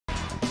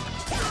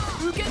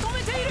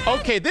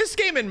Okay, this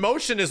game in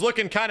motion is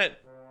looking kind of...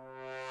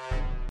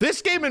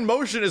 This game in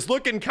motion is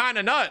looking kind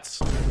of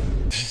nuts.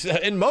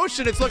 In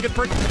motion, it's looking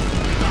pretty...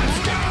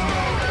 Let's go!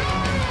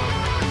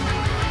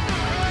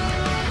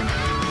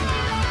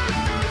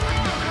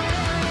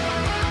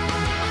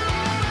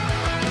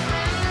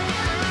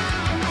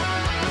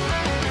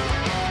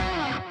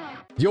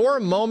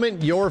 Your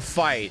moment, your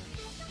fight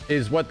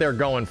is what they're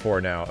going for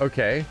now.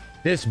 Okay.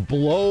 This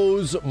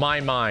blows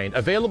my mind.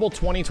 Available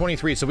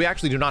 2023, so we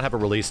actually do not have a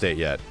release date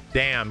yet.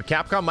 Damn,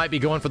 Capcom might be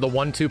going for the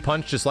 1-2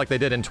 punch just like they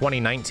did in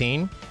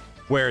 2019,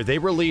 where they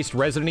released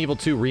Resident Evil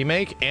 2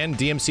 Remake and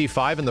DMC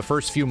 5 in the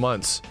first few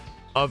months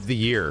of the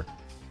year.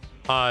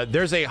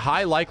 There's a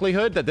high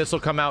likelihood that this will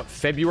come out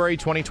February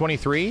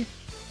 2023,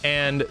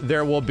 and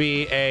there will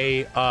be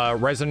a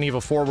Resident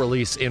Evil 4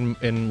 release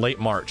in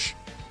late March.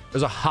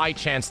 There's a high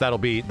chance that'll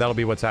be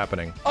what's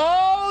happening.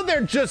 Oh,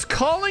 they're just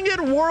calling it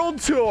World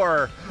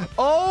Tour.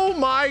 Oh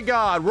my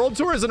God. World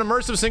Tour is an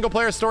immersive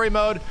single-player story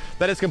mode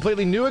that is a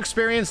completely new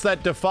experience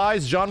that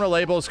defies genre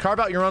labels. Carve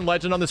out your own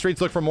legend on the streets.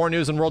 Look for more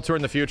news on World Tour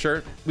in the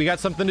future. We got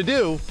something to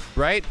do,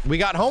 right? We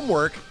got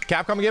homework.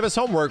 Capcom gave us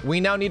homework. We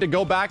now need to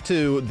go back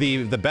to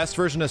the best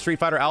version of Street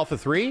Fighter Alpha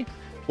 3.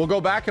 We'll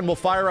go back and we'll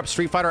fire up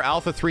Street Fighter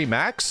Alpha 3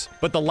 Max,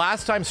 but the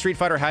last time Street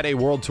Fighter had a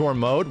World Tour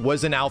mode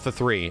was in Alpha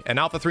 3, and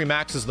Alpha 3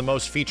 Max is the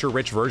most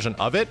feature-rich version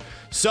of it.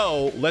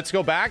 So let's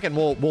go back and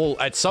we'll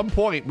at some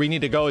point, we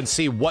need to go and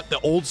see what the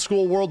old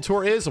school World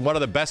Tour is and what are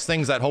the best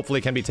things that hopefully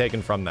can be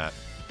taken from that.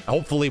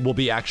 Hopefully we'll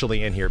be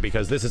actually in here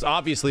because this is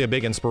obviously a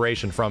big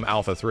inspiration from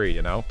Alpha 3,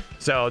 you know?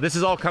 So this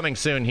is all coming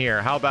soon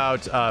here. How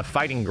about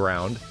Fighting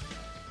Ground?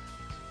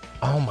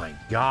 Oh my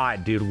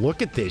God, dude,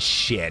 look at this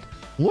shit.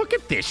 Look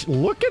at this.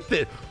 Look at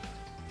this.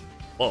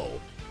 Whoa.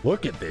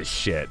 Look at this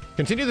shit.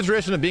 Continue the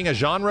tradition of being a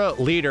genre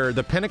leader.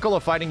 The pinnacle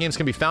of fighting games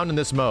can be found in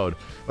this mode.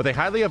 With a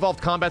highly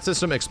evolved combat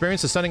system,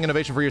 experience a stunning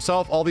innovation for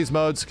yourself. All these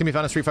modes can be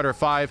found in Street Fighter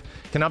V,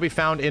 can now be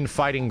found in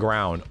Fighting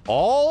Ground.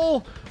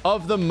 All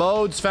of the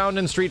modes found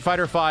in Street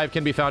Fighter V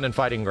can be found in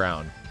Fighting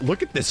Ground.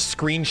 Look at this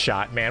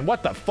screenshot, man.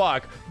 What the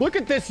fuck? Look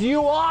at this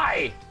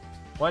UI.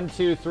 1,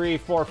 2, 3,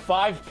 4,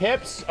 5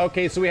 pips.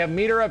 Okay, so we have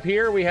meter up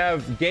here. We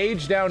have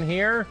gauge down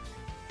here.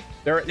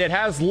 It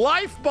has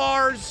life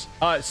bars.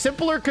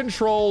 Simpler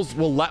controls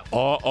will let...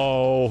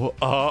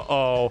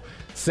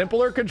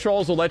 Simpler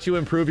controls will let you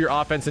improve your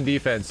offense and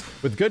defense.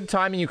 With good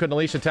timing, you can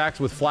unleash attacks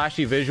with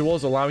flashy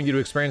visuals, allowing you to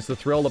experience the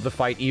thrill of the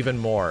fight even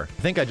more.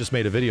 I think I just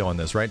made a video on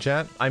this, right,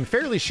 chat? I'm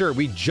fairly sure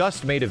we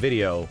just made a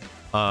video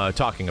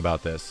talking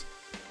about this.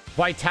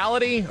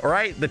 Vitality, all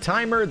right? The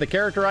timer, the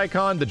character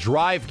icon, the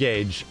drive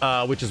gauge,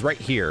 which is right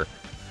here.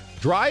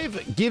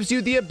 Drive gives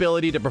you the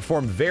ability to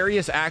perform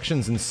various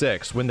actions in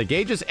 6. When the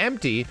gauge is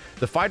empty,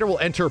 the fighter will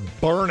enter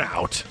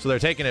burnout. So they're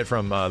taking it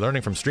from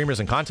learning from streamers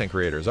and content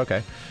creators.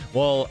 Okay.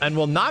 Well, and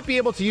will not be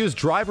able to use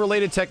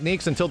drive-related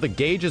techniques until the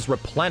gauge is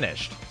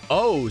replenished.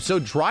 Oh, so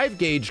drive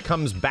gauge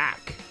comes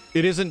back.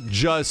 It isn't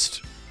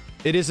just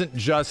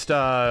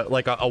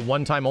like a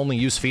one-time only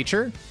use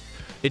feature.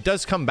 It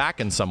does come back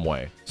in some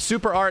way.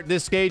 Super Art,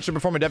 this gauge to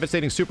perform a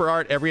devastating Super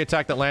Art. Every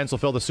attack that lands will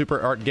fill the Super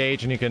Art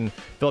gauge, and you can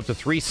fill up to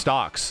 3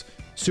 stocks.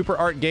 Super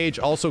Art gauge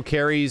also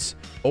carries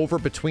over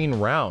between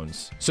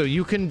rounds. So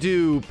you can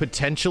do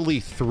potentially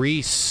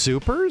 3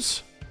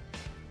 supers?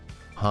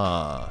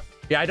 Huh.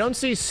 Yeah, I don't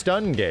see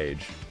stun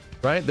gauge,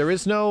 right? There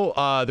is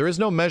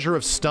no measure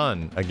of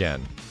stun again.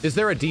 Is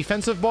there a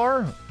defensive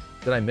bar?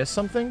 Did I miss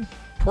something?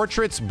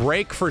 Portraits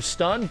break for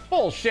stun?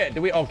 Bullshit.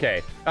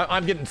 Okay.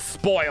 I'm getting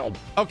spoiled.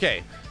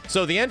 Okay.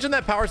 So the engine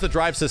that powers the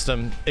drive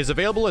system is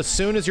available as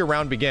soon as your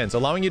round begins,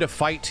 allowing you to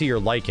fight to your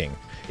liking.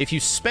 If you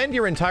spend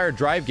your entire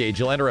drive gauge,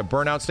 you'll enter a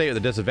burnout state with a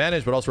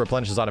disadvantage, but also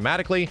replenishes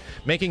automatically,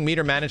 making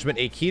meter management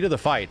a key to the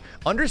fight.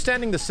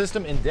 Understanding the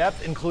system in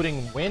depth,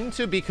 including when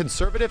to be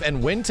conservative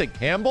and when to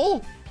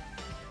gamble?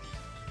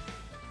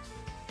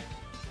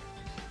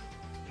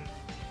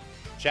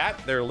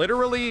 Chat, they're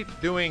literally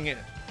doing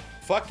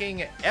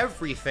fucking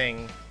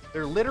everything.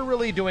 They're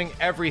literally doing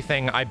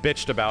everything I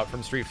bitched about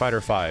from Street Fighter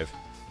V.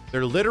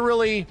 They're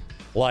literally,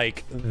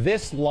 like,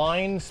 this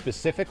line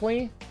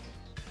specifically,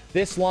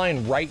 this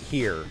line right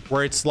here,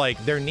 where it's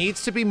like, there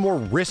needs to be more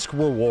risk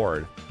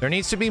reward. There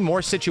needs to be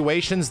more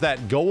situations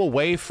that go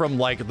away from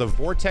like the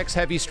vortex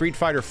heavy Street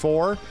Fighter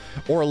 4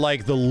 or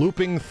like the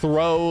looping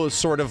throw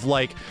sort of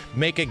like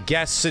make a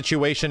guess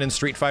situation in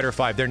Street Fighter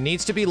 5. There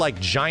needs to be like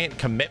giant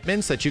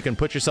commitments that you can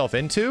put yourself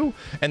into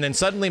and then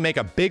suddenly make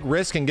a big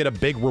risk and get a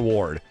big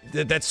reward.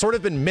 That's sort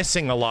of been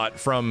missing a lot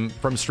from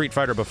Street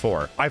Fighter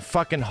before. I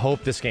fucking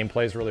hope this game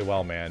plays really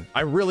well, man.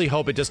 I really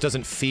hope it just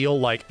doesn't feel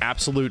like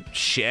absolute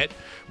shit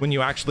when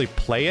you actually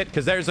play it,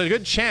 because there's a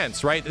good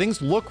chance, right?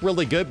 Things look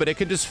really good, but it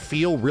could just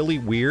feel really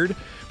weird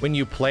when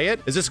you play it.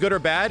 Is this good or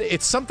bad?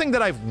 It's something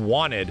that I've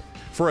wanted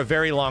for a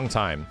very long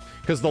time,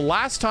 because the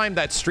last time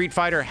that Street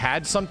Fighter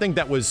had something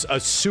that was a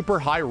super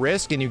high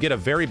risk and you get a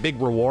very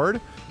big reward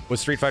was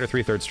Street Fighter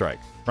 3 Third Strike.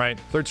 right?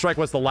 Third Strike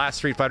was the last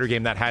Street Fighter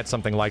game that had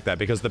something like that,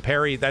 because the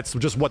parry, that's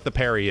just what the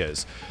parry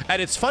is. At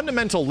its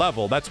fundamental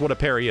level, that's what a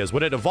parry is.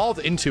 What it evolved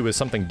into is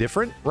something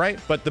different, right?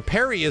 But the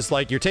parry is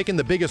like, you're taking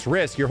the biggest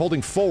risk, you're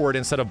holding forward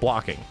instead of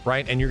blocking,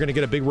 right? And you're gonna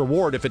get a big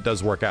reward if it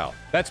does work out.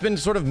 That's been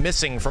sort of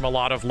missing from a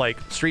lot of like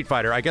Street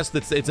Fighter. I guess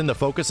it's in the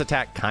focus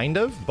attack kind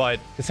of, but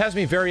this has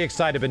me very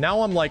excited. But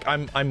now I'm like,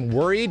 I'm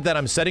worried that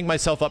I'm setting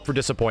myself up for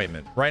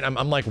disappointment, right?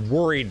 I'm like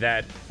worried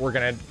that I'm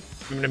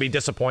gonna be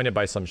disappointed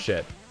by some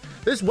shit.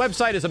 This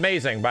website is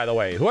amazing, by the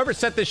way. Whoever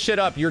set this shit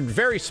up, you're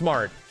very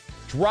smart.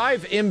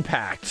 Drive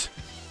impact.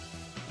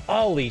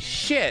 Holy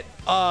shit.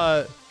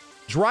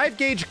 Drive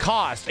gauge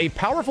cost. A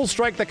powerful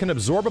strike that can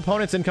absorb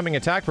opponent's incoming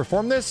attack.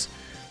 Perform this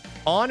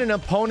on an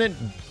opponent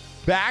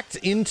backed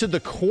into the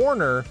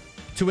corner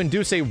to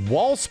induce a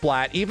wall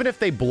splat, even if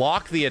they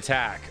block the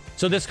attack.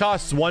 So this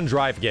costs 1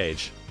 drive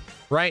gauge,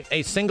 right?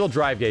 A single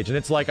drive gauge, and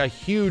it's like a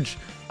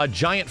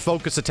giant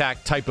focus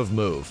attack type of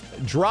move.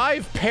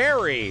 Drive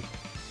parry.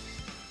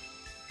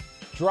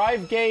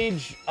 Drive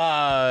gauge,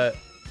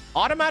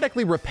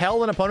 automatically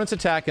repel an opponent's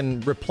attack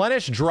and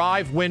replenish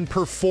drive when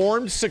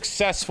performed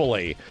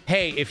successfully.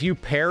 Hey, if you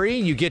parry,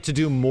 you get to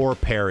do more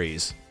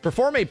parries.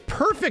 Perform a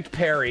perfect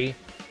parry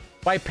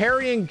by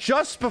parrying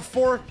just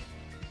before...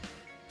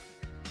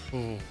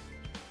 Damn.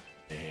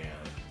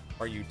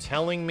 Are you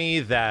telling me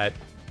that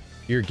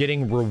you're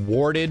getting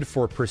rewarded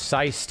for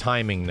precise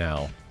timing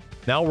now?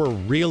 Now we're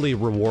really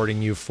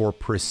rewarding you for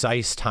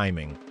precise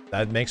timing.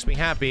 That makes me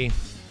happy.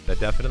 That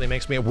definitely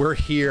makes me... We're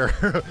here.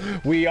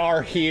 We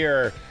are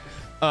here.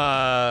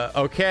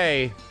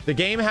 Okay. The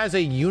game has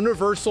a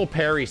universal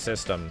parry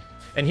system.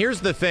 And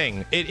here's the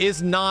thing. It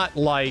is not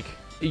like...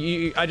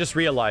 I just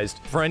realized,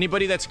 for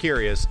anybody that's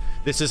curious,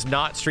 this is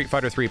not Street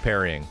Fighter 3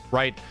 parrying,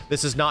 right?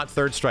 This is not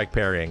Third Strike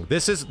parrying.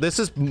 This is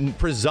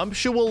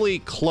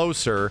presumptually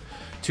closer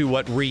to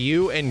what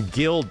Ryu and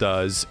Gil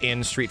does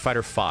in Street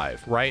Fighter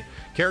 5, right?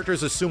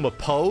 Characters assume a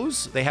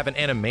pose, they have an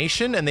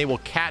animation, and they will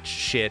catch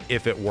shit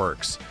if it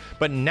works.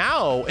 But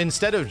now,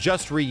 instead of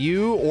just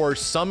Ryu or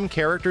some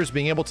characters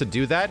being able to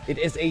do that, it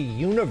is a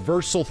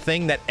universal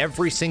thing that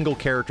every single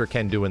character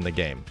can do in the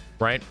game,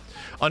 right?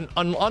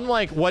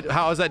 Unlike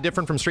how is that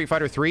different from Street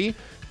Fighter 3?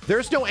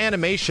 There's no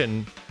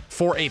animation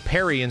for a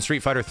parry in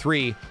Street Fighter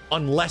 3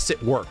 unless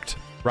it worked,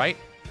 right?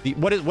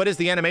 What is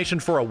the animation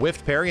for a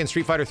whiffed parry in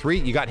Street Fighter 3?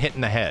 You got hit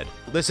in the head.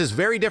 This is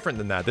very different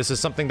than that. This is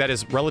something that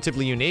is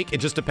relatively unique. It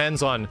just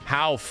depends on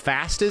how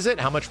fast is it?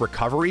 How much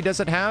recovery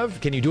does it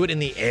have? Can you do it in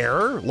the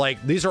air?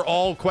 Like, these are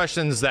all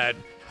questions that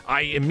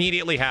I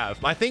immediately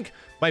have. I think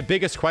my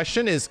biggest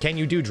question is, can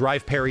you do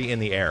drive parry in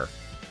the air,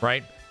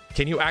 right?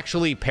 Can you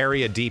actually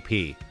parry a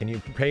DP? Can you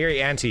parry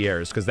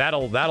anti-airs? Because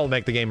that'll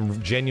make the game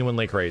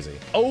genuinely crazy.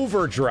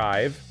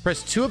 Overdrive.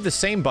 Press 2 of the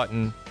same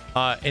button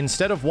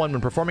instead of 1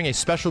 when performing a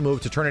special move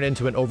to turn it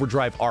into an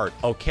overdrive art.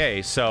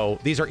 Okay, so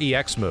these are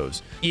EX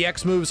moves.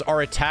 EX moves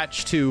are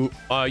attached to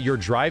your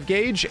drive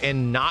gauge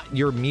and not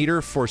your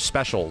meter for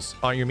specials,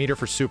 your meter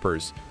for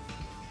supers.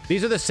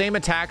 These are the same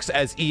attacks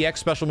as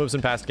EX special moves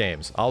in past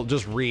games. I'll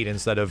just read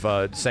instead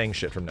of saying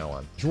shit from now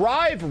on.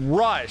 Drive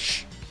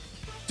rush.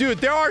 Dude,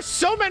 there are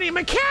so many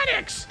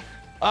mechanics!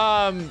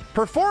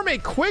 Perform a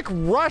quick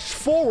rush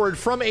forward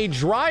from a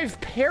drive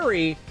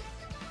parry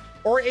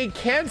or a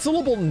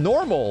cancelable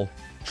normal.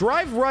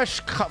 Drive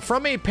rush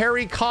from a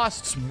parry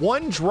costs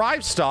 1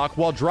 drive stock,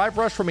 while drive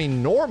rush from a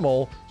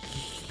normal,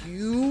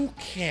 you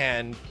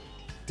can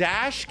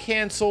dash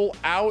cancel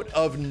out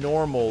of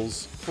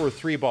normals for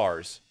 3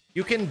 bars.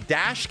 You can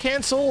dash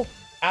cancel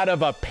out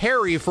of a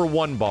parry for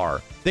 1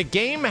 bar. The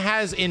game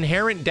has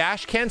inherent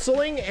dash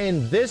canceling,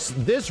 and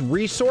this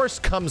resource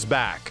comes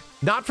back.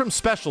 Not from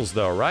specials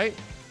though, right?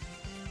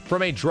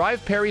 From a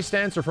drive parry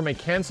stance or from a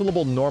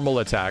cancelable normal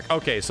attack.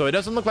 Okay, so it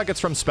doesn't look like it's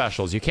from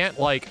specials. You can't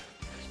like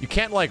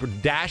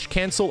dash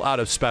cancel out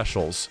of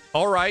specials.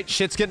 All right,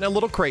 shit's getting a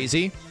little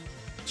crazy.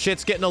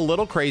 Shit's getting a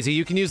little crazy.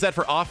 You can use that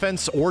for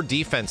offense or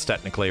defense,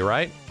 technically,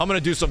 right? I'm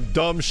gonna do some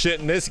dumb shit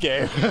in this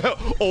game.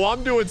 Oh,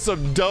 I'm doing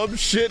some dumb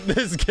shit in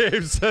this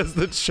game, says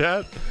the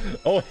chat.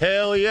 Oh,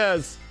 hell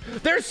yes.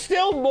 There's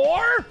still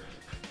more?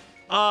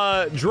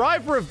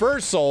 Drive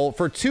reversal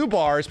for 2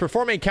 bars.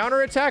 Perform a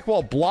counter attack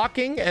while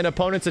blocking an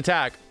opponent's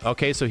attack.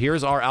 Okay, so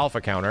here's our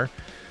alpha counter.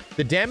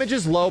 The damage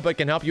is low, but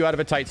can help you out of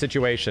a tight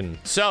situation.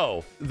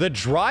 So the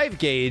drive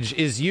gauge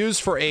is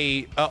used for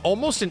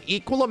almost an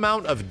equal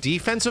amount of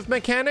defensive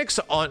mechanics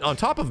on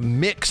top of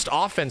mixed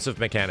offensive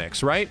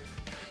mechanics, right?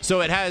 So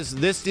it has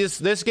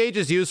this gauge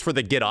is used for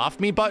the get off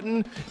me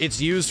button.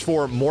 It's used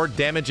for more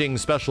damaging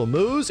special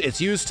moves. It's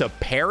used to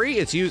parry.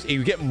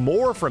 You get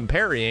more from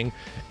parrying,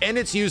 and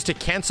it's used to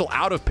cancel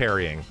out of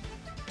parrying.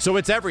 So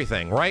it's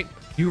everything, right?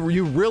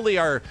 You really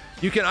are,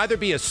 you can either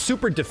be a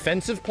super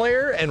defensive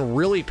player and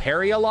really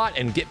parry a lot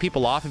and get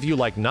people off of you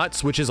like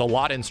nuts, which is a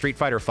lot in Street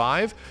Fighter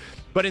 5.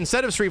 But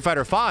instead of Street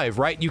Fighter 5,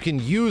 right, you can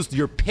use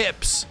your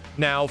pips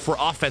now for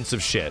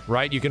offensive shit,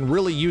 right? You can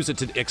really use it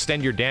to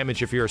extend your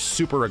damage if you're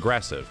super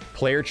aggressive.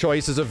 Player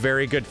choice is a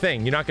very good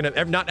thing.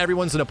 Not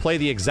everyone's gonna play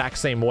the exact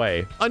same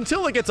way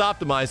until it gets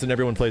optimized and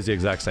everyone plays the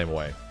exact same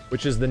way.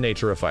 which is the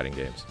nature of fighting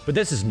games. But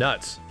this is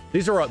nuts.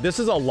 This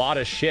is a lot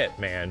of shit,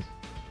 man.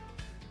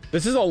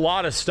 This is a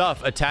lot of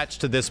stuff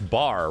attached to this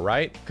bar,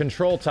 right?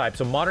 Control type.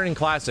 So modern and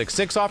classic.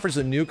 6 offers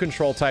a new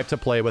control type to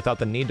play without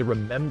the need to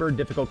remember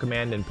difficult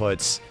command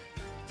inputs,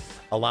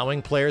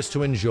 allowing players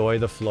to enjoy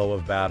the flow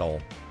of battle.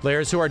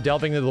 Players who are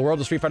delving into the world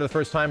of Street Fighter the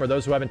first time or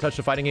those who haven't touched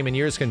a fighting game in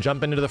years can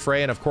jump into the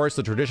fray. And of course,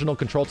 the traditional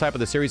control type of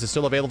the series is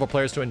still available for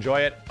players to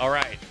enjoy it. All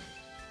right.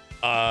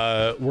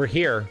 We're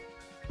here.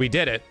 We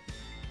did it.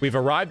 We've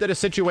arrived at a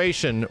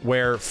situation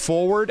where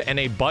forward and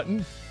a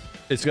button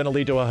is going to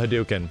lead to a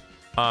Hadouken.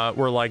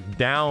 Where like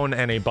down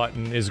and a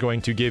button is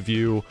going to give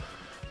you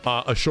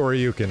a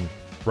Shoryuken,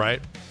 right?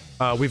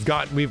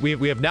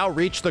 We have now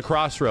reached the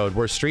crossroad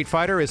where Street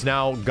Fighter has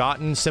now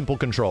gotten simple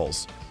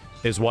controls,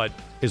 is what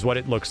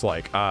it looks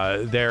like.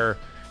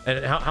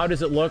 And how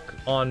does it look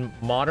on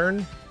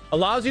modern?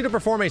 Allows you to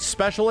perform a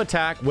special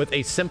attack with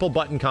a simple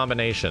button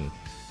combination.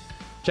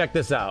 Check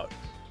this out.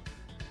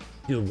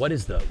 Dude, what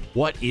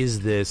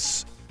is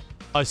this?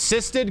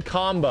 Assisted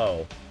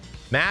combo.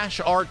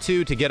 Mash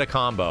R2 to get a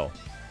combo.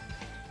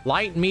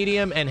 Light,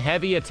 medium, and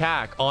heavy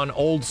attack on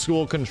old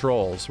school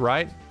controls,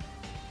 right?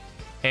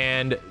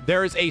 And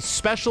there's a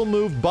special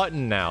move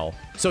button now.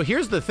 So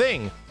here's the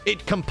thing.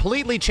 It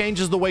completely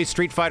changes the way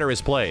Street Fighter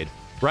is played,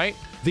 right?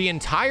 The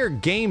entire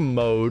game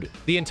mode,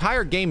 the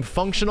entire game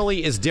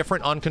functionally is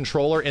different on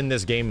controller in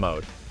this game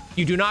mode.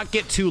 You do not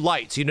get 2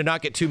 lights. You do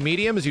not get 2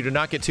 mediums. You do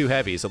not get 2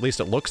 heavies. At least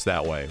it looks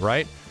that way,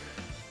 right?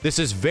 This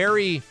is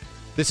very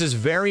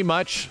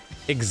much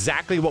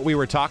exactly what we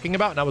were talking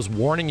about, and I was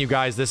warning you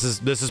guys, this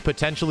is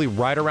potentially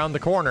right around the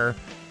corner,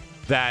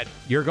 that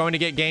you're going to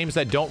get games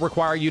that don't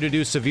require you to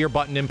do severe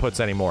button inputs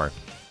anymore,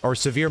 or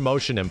severe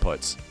motion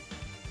inputs.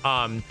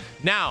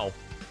 Now,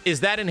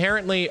 is that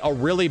inherently a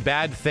really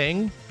bad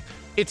thing?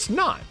 It's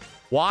not.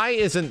 Why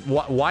is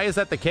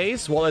that the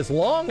case? Well, as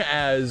long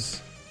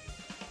as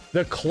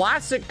the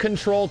classic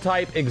control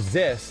type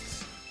exists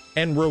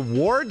and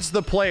rewards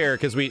the player,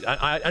 because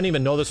I didn't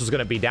even know this was going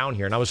to be down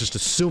here, and I was just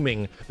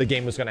assuming the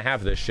game was going to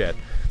have this shit.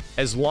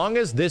 As long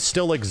as this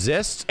still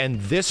exists and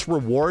this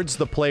rewards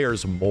the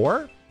players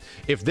more,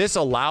 if this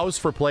allows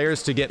for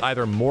players to get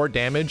either more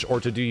damage or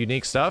to do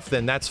unique stuff,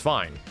 then that's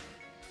fine.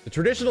 The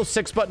traditional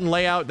 6-button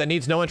layout that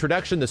needs no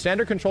introduction, the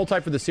standard control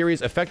type for the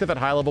series, effective at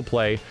high-level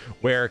play,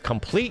 where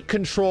complete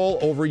control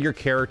over your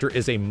character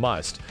is a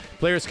must.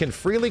 Players can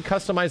freely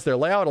customize their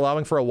layout,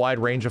 allowing for a wide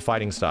range of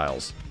fighting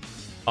styles.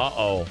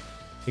 Uh-oh.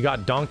 He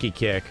got Donkey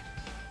Kick.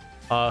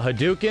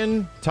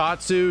 Hadouken,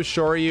 Tatsu,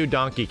 Shoryu,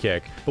 Donkey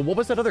Kick. But what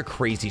was that other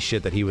crazy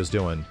shit that he was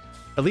doing?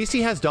 At least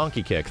he has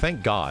Donkey Kick.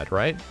 Thank God,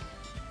 right?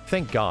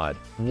 Thank God.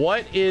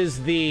 What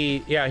is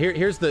the... Yeah,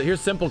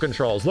 here's simple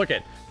controls. Look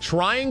at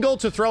triangle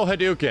to throw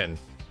Hadouken.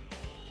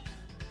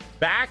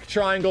 Back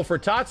triangle for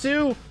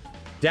Tatsu.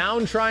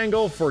 Down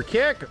triangle for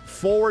kick.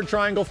 Forward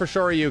triangle for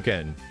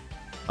Shoryuken.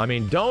 I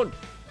mean,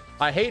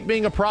 I hate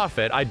being a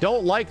prophet. I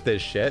don't like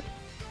this shit.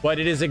 But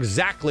it is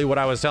exactly what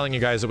I was telling you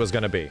guys it was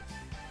going to be.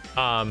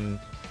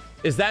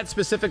 Is that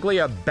specifically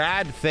a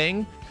bad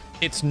thing?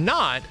 It's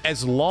not,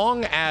 as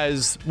long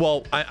as...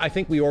 Well, I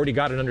think we already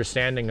got an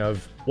understanding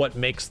of what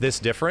makes this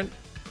different.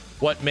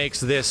 What makes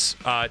this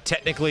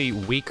technically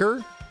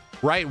weaker,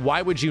 right?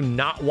 Why would you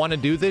not want to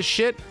do this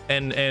shit?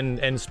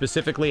 And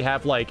specifically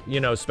have, like,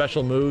 you know,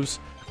 special moves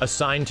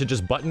assigned to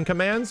just button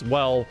commands?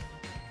 Well,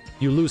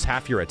 you lose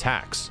half your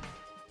attacks,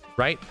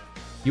 right?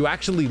 You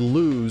actually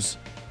lose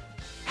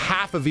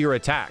half of your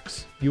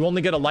attacks. You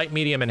only get a light,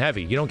 medium, and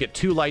heavy. You don't get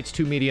 2 lights,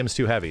 2 mediums,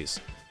 2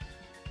 heavies.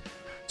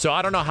 So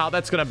I don't know how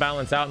that's going to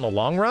balance out in the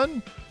long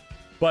run,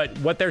 but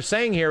what they're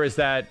saying here is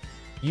that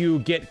you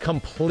get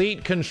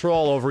complete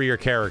control over your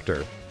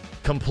character.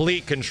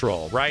 Complete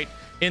control, right?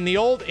 In the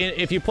old,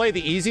 if you play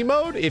the easy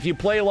mode, if you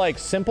play like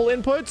simple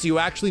inputs, you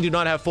actually do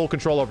not have full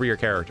control over your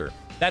character.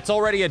 That's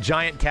already a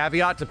giant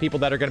caveat to people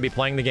that are going to be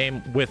playing the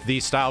game with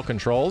these style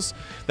controls.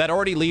 That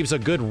already leaves a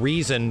good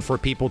reason for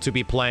people to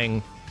be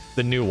playing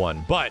the new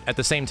one. But at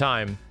the same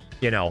time,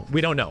 you know, we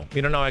don't know.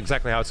 We don't know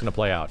exactly how it's going to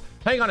play out.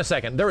 Hang on a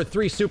second. There are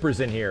 3 supers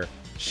in here.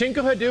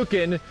 Shinko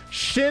Hadouken,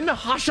 Shin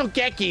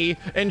Hashogeki,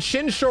 and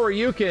Shin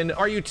Shoryuken.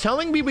 Are you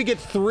telling me we get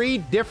 3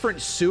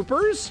 different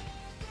supers?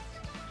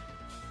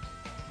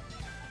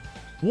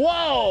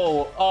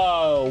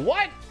 Whoa!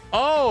 What?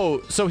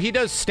 Oh, so he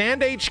does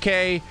stand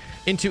HK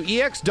into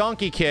EX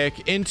Donkey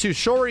Kick into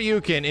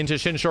Shoryuken into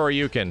Shin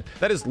Shoryuken.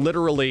 That is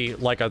literally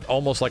like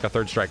almost like a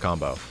third strike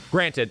combo.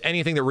 Granted,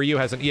 anything that Ryu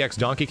has an EX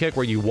Donkey Kick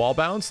where you wall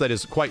bounce, that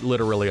is quite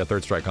literally a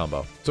third strike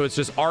combo. So it's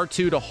just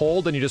R2 to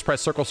hold and you just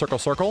press circle, circle,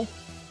 circle.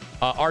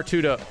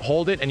 R2 to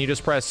hold it and you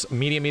just press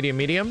medium, medium,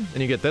 medium,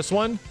 and you get this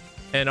one.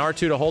 And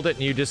R2 to hold it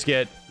and you just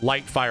get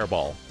light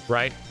fireball,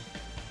 right?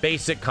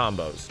 Basic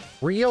combos.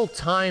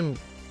 Real-time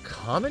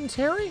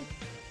commentary?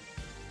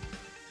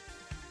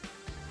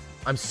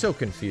 I'm so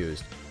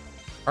confused.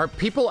 Are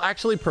people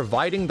actually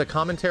providing the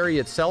commentary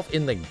itself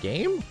in the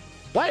game?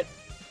 What?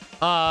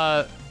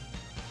 And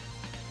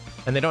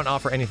they don't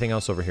offer anything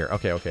else over here.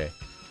 Okay, okay.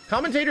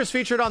 Commentators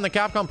featured on the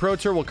Capcom Pro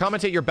Tour will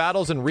commentate your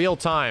battles in real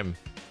time.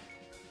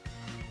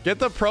 Get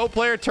the pro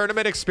player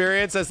tournament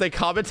experience as they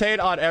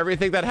commentate on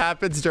everything that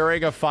happens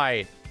during a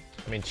fight.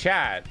 I mean,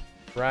 chat,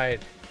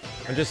 right?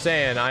 I'm just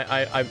saying,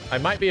 I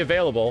might be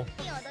available.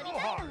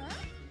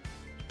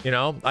 You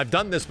know, I've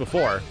done this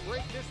before.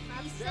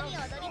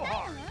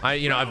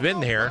 I've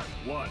been here.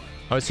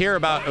 I was here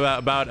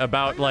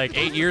about like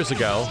 8 years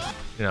ago.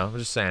 You know, I'm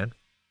just saying.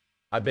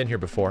 I've been here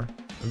before.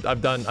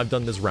 I've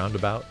done this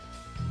roundabout.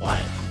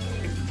 What?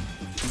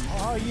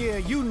 Oh yeah,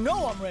 you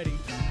know I'm ready.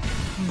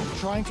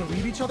 Trying to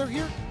read each other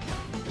here?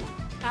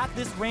 At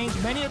this range,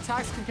 many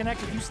attacks can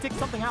connect if you stick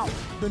something out.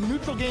 The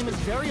neutral game is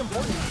very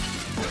important.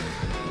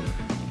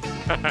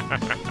 Hit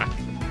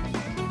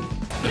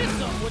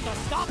them with a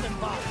stopping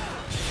box.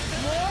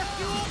 More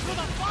fuel for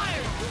the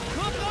fire.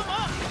 Cook them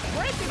up.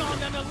 Breaking on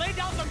them to lay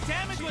down some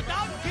damage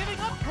without giving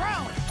up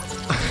ground.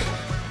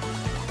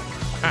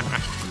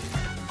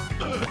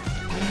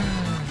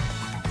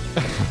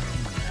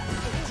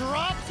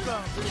 Drops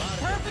them.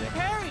 Perfect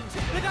parries.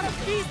 They got a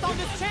feast on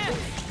this chance.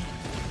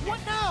 What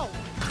now?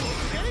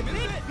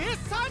 This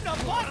time to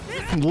bust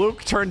this.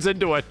 Luke turns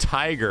into a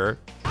tiger.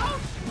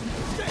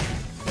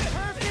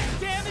 Perfect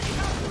damage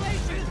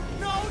calculation.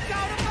 No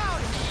doubt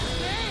about it.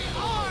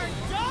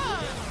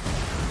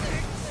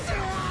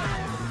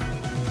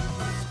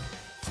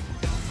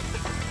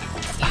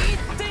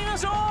 They are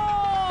done.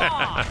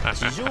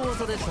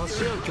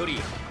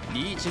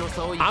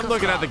 I'm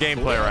looking at the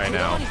gameplay right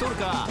now.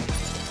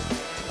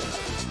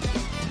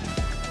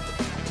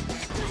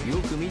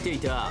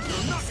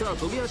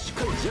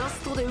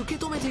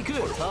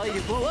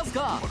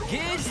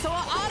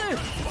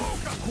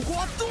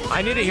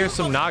 I need to hear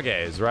some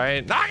nages,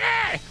 right?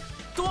 Nage!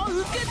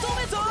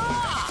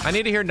 I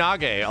need to hear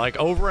nage, like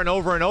over and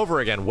over and over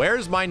again.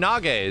 Where's my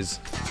nages?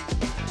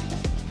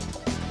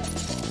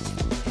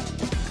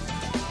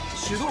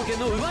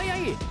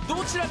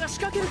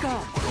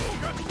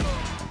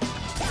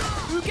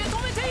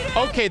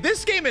 Okay,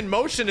 this game in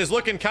motion is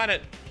looking kind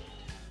of...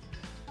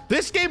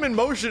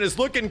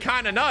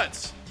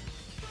 nuts.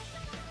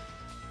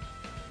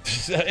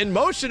 In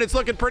motion, it's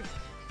looking pretty...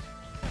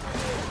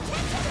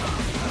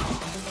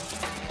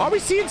 Are we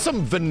seeing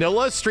some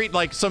vanilla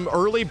like some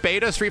early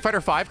beta Street Fighter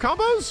V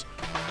combos?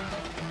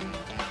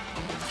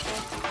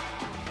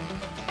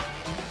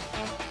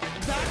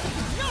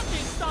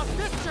 Nothing stops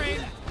this train.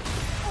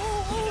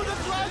 Ooh, the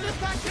drive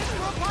impact hits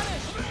for a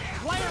punish.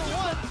 Player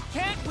 1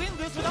 can't win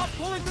this without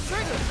pulling the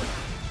trigger.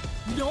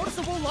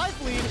 Noticeable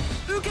life lead.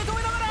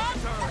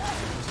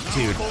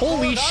 Dude,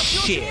 holy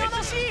shit.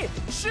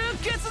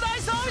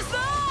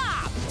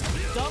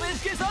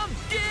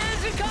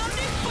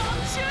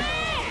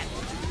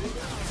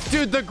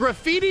 Dude, the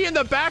graffiti in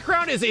the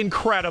background is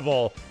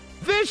incredible.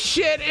 This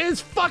shit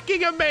is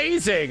fucking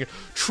amazing.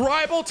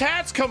 Tribal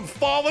tats come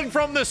falling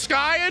from the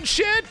sky and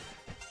shit.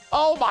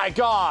 Oh my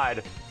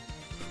god.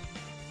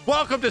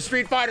 Welcome to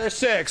Street Fighter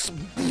 6.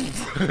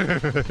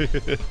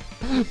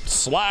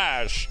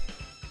 Slash.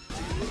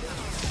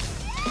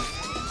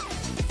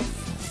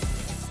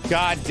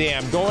 God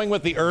damn, going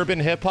with the urban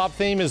hip hop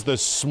theme is the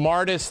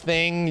smartest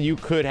thing you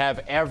could have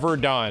ever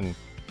done.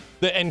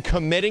 And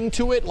committing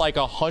to it like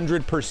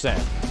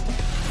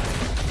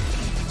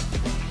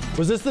 100%.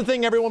 Was this the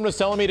thing everyone was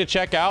telling me to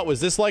check out?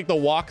 Was this like the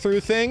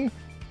walkthrough thing?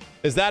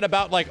 Is that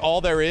about like all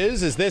there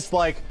is? Is this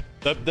like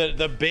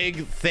the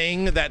big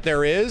thing that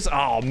there is?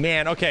 Oh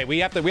man, okay, we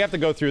have to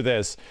go through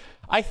this.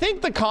 I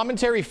think the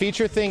commentary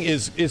feature thing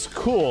is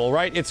cool,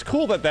 right? It's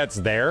cool that that's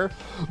there.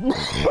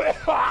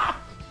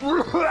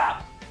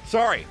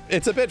 Sorry,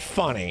 it's a bit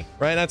funny,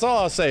 right? That's all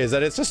I'll say, is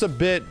that it's just a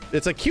bit,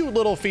 it's a cute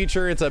little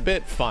feature. It's a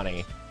bit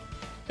funny.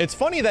 It's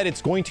funny that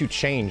it's going to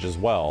change as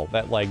well,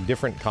 that like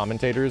different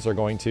commentators are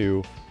going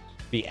to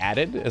be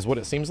added, is what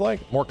it seems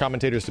like. More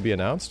commentators to be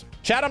announced.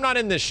 Chat, I'm not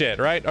in this shit,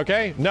 right?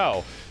 Okay,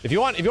 no. If you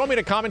want me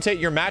to commentate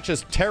your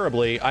matches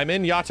terribly, I'm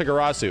in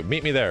Yatagarasu.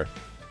 Meet me there.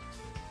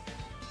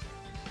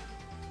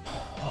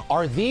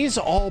 Are these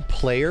all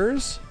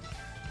players?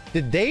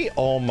 Did they?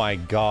 Oh my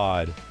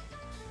god.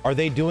 Are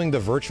they doing the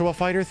Virtua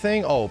Fighter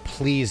thing? Oh,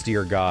 please,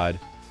 dear God.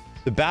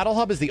 The Battle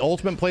Hub is the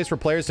ultimate place for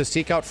players to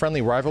seek out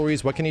friendly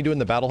rivalries. What can you do in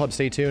the Battle Hub?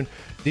 Stay tuned.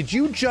 Did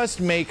you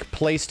just make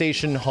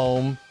PlayStation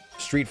Home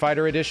Street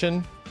Fighter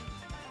Edition?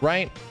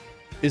 Right?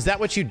 Is that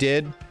what you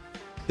did?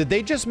 Did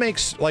they just make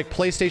like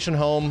PlayStation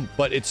Home,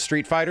 but it's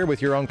Street Fighter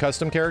with your own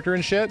custom character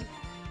and shit?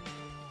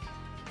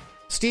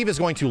 Steve is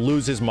going to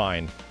lose his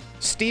mind.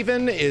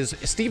 Steven is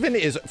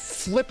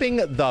flipping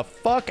the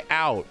fuck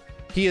out.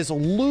 He is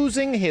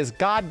losing his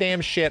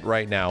goddamn shit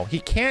right now. He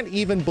can't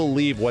even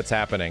believe what's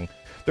happening.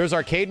 There's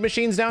arcade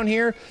machines down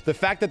here. The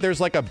fact that there's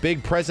like a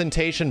big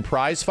presentation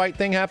prize fight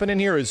thing happening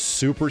here is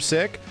super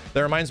sick.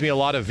 That reminds me a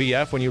lot of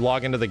VF when you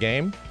log into the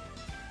game.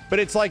 But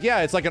it's like,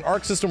 yeah, it's like an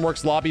Arc System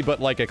Works lobby, but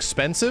like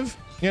expensive,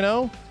 you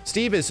know?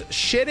 Steve is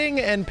shitting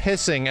and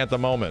pissing at the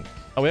moment.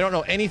 And we don't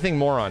know anything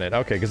more on it.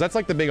 Okay, because that's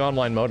like the big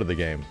online mode of the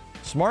game.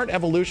 Smart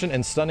evolution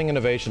and stunning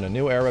innovation. A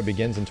new era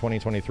begins in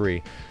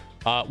 2023.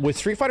 With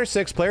Street Fighter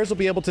 6, players will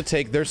be able to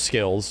take their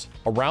skills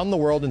around the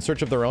world in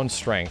search of their own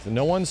strength.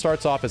 No one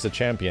starts off as a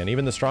champion.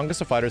 Even the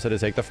strongest of fighters had to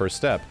take the first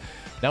step.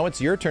 Now it's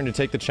your turn to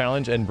take the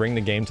challenge and bring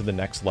the game to the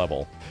next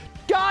level.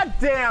 God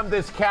damn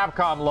this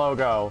Capcom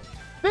logo.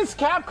 This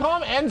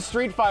Capcom and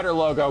Street Fighter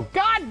logo.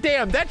 God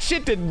damn, that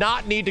shit did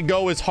not need to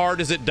go as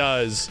hard as it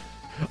does.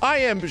 I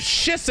am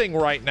shissing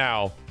right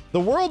now. The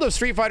world of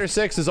Street Fighter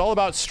 6 is all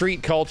about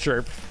street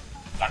culture.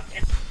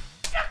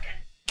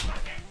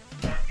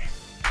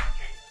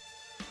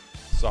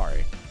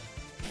 Sorry.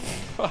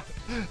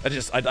 I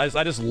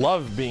just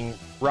love being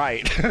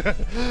right.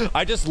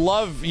 I just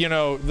love, you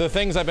know, the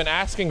things I've been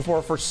asking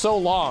for so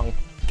long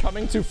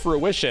coming to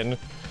fruition,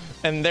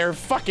 and they're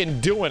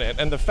fucking doing it.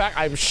 And the fact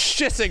I'm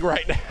shissing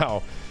right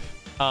now.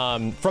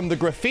 From the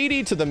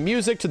graffiti to the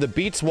music to the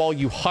beats while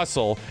you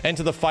hustle and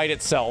to the fight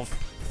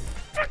itself.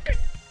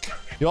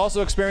 You'll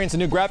also experience a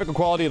new graphical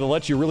quality that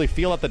lets you really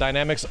feel out the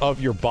dynamics of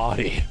your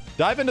body.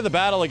 Dive into the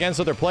battle against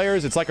other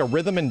players. It's like a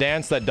rhythm and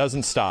dance that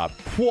doesn't stop.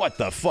 What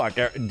the fuck?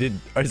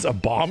 Is a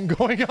bomb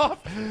going off?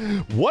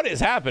 What is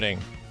happening?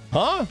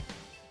 Huh?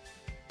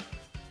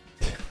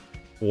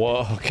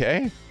 Whoa,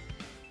 okay.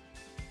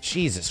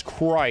 Jesus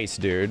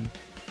Christ, dude.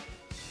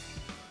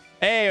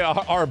 Hey,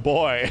 our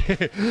boy.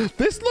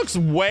 This looks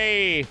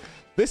way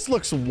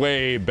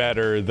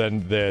better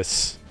than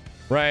this,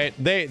 right?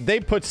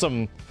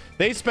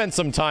 They spent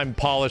some time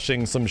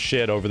polishing some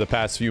shit over the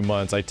past few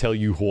months, I tell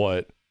you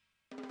what.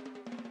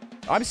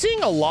 I'm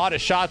seeing a lot of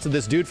shots of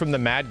this dude from the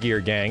Mad Gear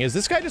gang. Is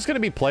this guy just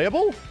gonna be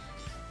playable?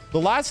 The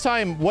last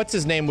time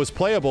what's-his-name was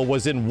playable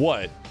was in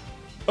what?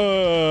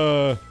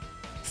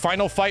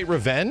 Final Fight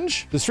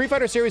Revenge? The Street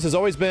Fighter series has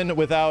always been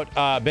about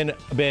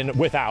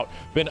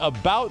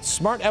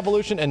smart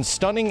evolution and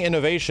stunning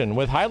innovation.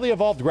 With highly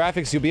evolved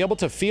graphics, you'll be able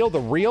to feel the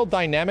real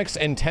dynamics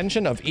and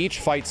tension of each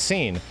fight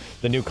scene.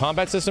 The new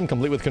combat system,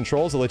 complete with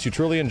controls that lets you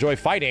truly enjoy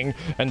fighting,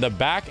 and the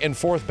back and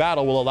forth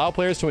battle will allow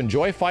players to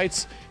enjoy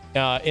fights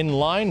in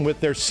line with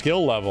their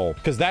skill level.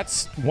 Because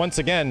that's, once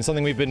again,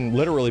 something we've been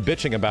literally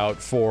bitching about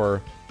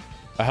for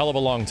a hell of a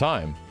long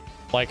time.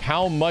 Like,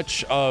 how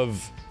much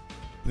of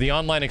the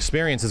online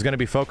experience is going to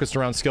be focused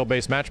around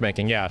skill-based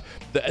matchmaking. Yeah,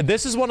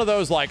 this is one of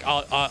those, like,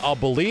 I'll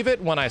believe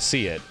it when I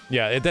see it.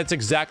 Yeah, that's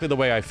exactly the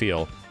way I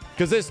feel.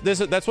 Because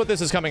that's what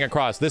this is coming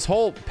across. This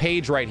whole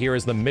page right here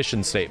is the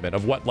mission statement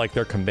of what, like,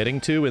 they're committing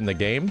to in the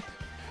game.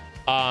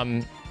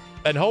 And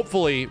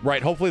hopefully,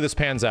 right, hopefully this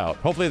pans out.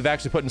 Hopefully they've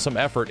actually put in some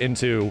effort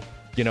into,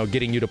 you know,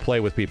 getting you to play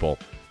with people.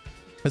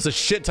 It's a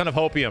shit ton of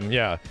hopium.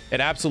 Yeah,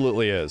 it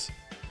absolutely is.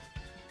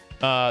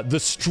 The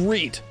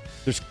street.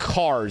 There's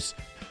cars.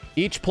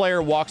 Each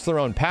player walks their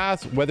own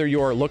path. Whether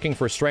you're looking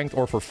for strength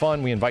or for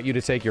fun, we invite you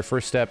to take your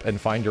first step and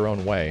find your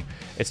own way.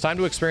 It's time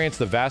to experience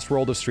the vast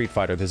world of Street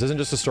Fighter. This isn't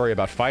just a story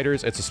about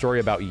fighters, it's a story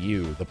about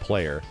you, the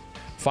player.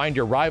 Find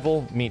your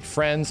rival, meet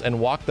friends, and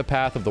walk the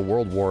path of the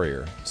World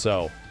Warrior.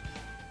 So,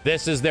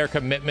 this is their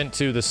commitment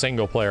to the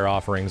single-player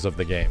offerings of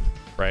the game,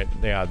 right?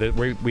 Yeah,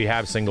 we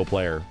have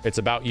single-player. It's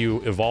about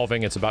you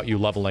evolving, it's about you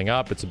leveling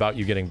up, it's about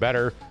you getting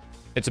better.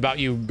 It's about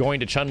you going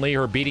to Chun-Li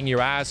or beating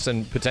your ass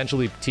and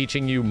potentially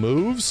teaching you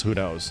moves. Who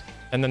knows?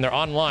 And then they're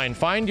online.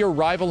 Find your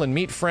rival and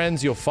meet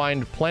friends. You'll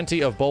find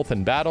plenty of both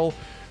in battle.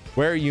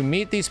 Where you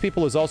meet these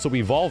people is also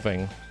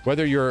evolving.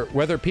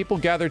 Whether people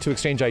gather to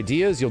exchange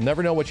ideas, you'll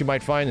never know what you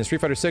might find. In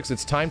Street Fighter 6,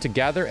 it's time to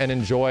gather and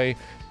enjoy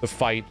the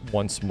fight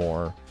once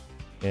more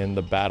in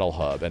the battle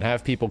hub and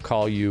have people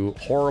call you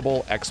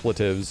horrible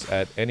expletives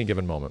at any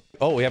given moment.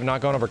 Oh, we have not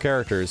gone over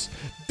characters.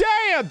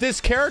 Damn, this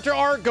character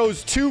art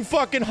goes too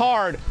fucking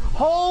hard.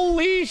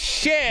 Holy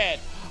shit.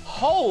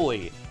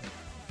 Holy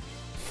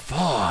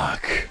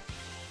fuck.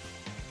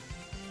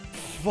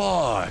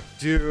 Fuck,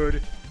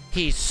 dude.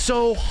 He's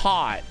so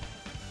hot.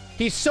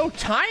 He's so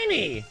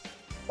tiny.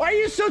 Why are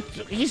you so...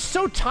 He's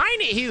so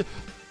tiny.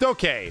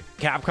 Okay,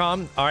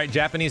 Capcom. All right,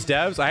 Japanese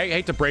devs. I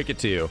hate to break it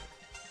to you.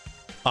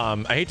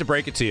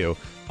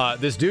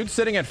 This dude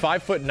sitting at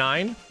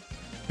 5'9",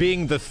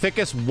 being the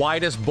thickest,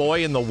 widest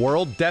boy in the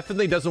world,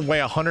 definitely doesn't weigh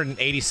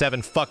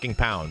 187 fucking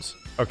pounds.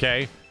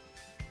 Okay,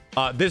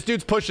 this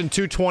dude's pushing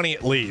 220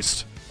 at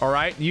least. All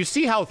right, you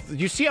see how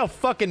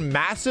fucking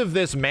massive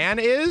this man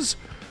is?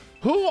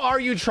 Who are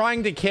you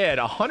trying to kid?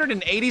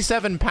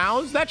 187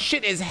 pounds? That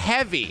shit is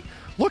heavy.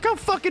 Look how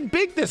fucking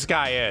big this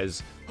guy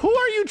is. Who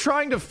are you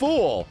trying to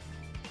fool?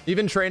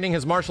 Even training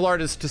his martial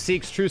artist to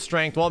seek true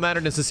strength,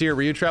 well-mannered and sincere,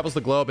 Ryu travels the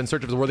globe in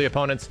search of the worthy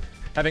opponents.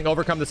 Having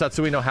overcome the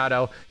Satsui no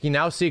Hado, he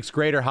now seeks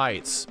greater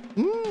heights.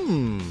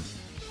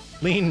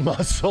 Lean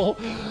muscle.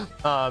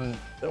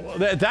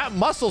 That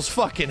muscle's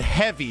fucking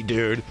heavy,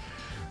 dude.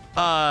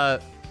 They're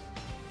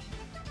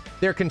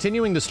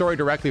continuing the story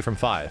directly from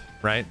 5,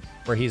 right?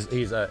 Where he's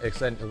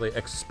essentially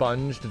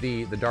expunged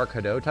the Dark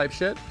Hado type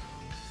shit,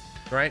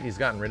 right? He's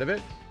gotten rid of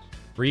it.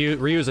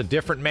 Ryu's a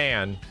different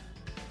man.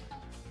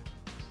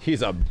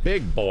 He's a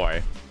big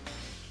boy.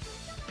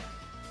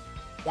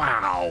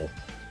 Wow.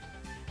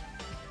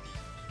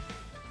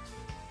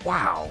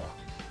 Wow.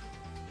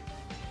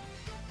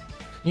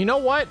 You know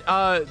what?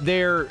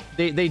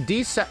 They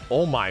desat.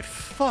 Oh my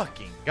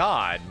fucking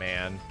god,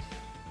 man.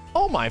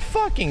 Oh my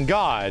fucking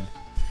god.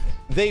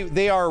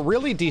 They are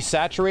really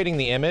desaturating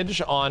the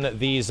image on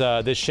these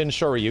this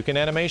Shinsho Ryuken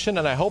animation,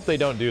 and I hope they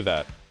don't do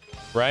that.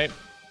 Right?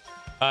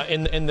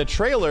 In the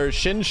trailer,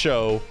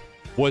 Shinsho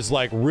was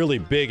like really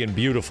big and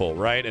beautiful,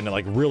 right? And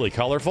like really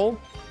colorful.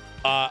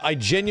 I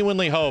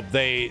genuinely hope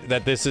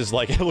that this is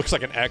like, it looks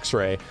like an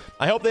X-ray.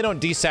 I hope they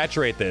don't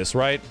desaturate this,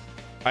 right?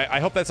 I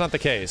hope that's not the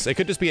case. It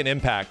could just be an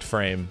impact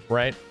frame,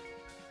 right?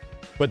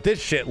 But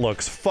this shit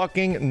looks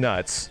fucking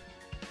nuts.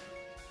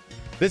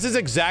 This is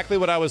exactly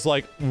what I was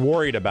like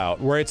worried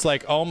about, where it's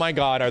like, oh my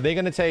god, are they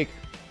gonna take...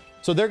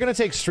 So they're gonna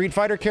take Street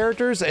Fighter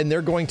characters and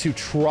they're going to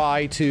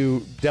try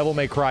to Devil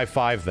May Cry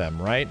 5 them,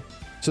 right?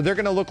 So they're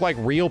gonna look like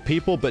real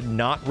people, but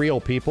not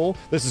real people.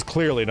 This is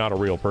clearly not a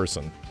real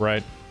person,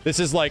 right? This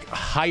is like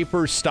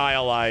hyper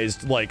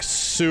stylized, like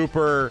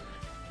super...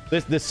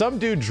 Some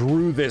dude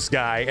drew this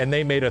guy and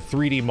they made a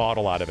 3D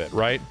model out of it,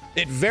 right?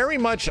 It very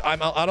much...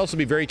 I'd also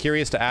be very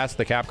curious to ask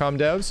the Capcom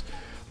devs.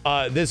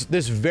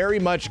 This very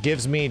much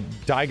gives me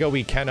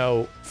Daigo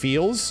Ikeno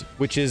feels,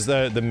 which is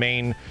the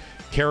main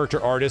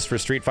character artist for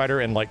Street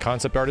Fighter and like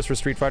concept artist for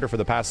Street Fighter for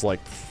the past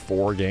like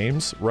 4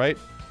 games, right?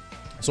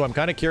 So I'm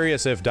kind of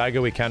curious if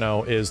Daigo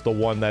Ikeno is the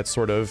one that's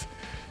sort of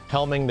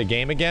helming the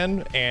game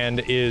again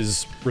and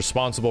is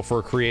responsible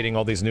for creating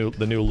all these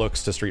the new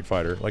looks to Street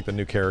Fighter, like the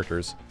new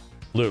characters.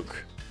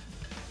 Luke.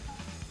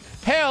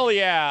 Hell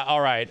yeah! All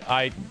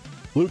right,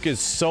 Luke is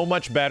so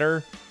much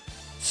better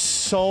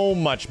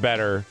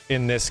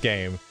in this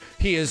game.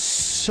 He is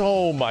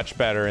so much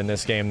better in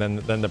this game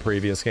than the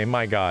previous game.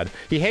 My god.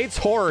 He hates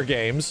horror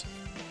games.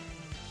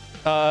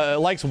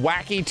 Likes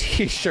wacky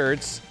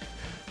t-shirts.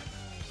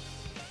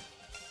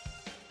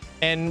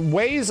 And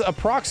weighs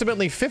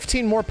approximately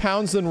 15 more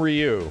pounds than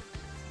Ryu.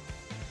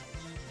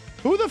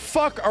 Who the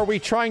fuck are we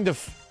trying to...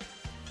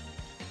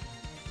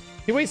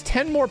 He weighs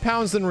 10 more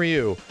pounds than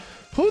Ryu.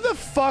 Who the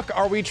fuck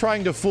are we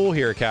trying to fool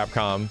here,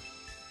 Capcom?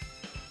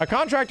 A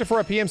contractor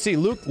for a PMC,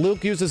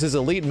 Luke uses his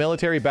elite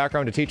military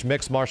background to teach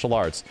mixed martial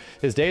arts.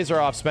 His days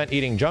are off spent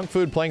eating junk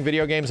food, playing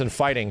video games, and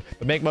fighting.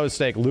 But make no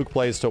mistake, Luke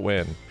plays to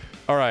win.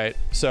 Alright,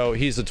 so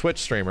he's a Twitch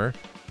streamer.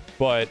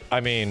 But,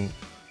 I mean,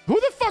 who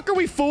the fuck are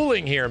we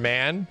fooling here,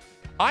 man?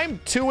 I'm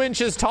 2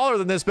 inches taller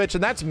than this bitch,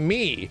 and that's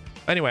me.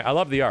 Anyway, I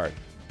love the art.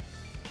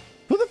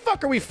 Who the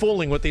fuck are we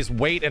fooling with these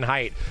weight and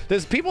height?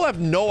 People have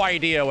no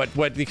idea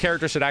what the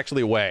character should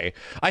actually weigh.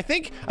 I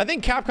think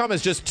Capcom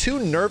is just too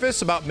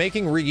nervous about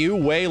making Ryu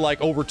weigh like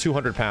over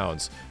 200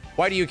 pounds.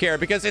 Why do you care?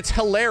 Because it's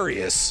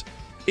hilarious.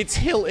 It's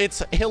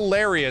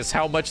hilarious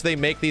how much they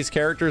make these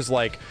characters,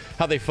 like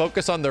how they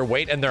focus on their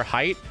weight and their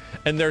height,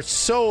 and they're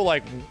so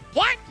like,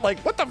 what? Like,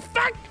 what the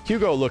fuck?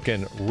 Hugo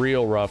looking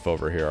real rough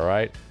over here, all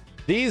right?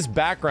 These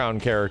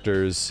background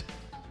characters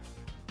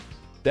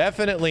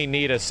definitely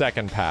need a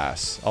second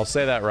pass. I'll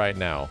say that right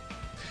now.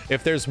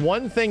 If there's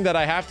one thing that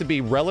I have to be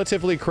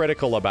relatively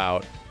critical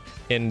about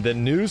in the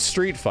new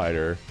Street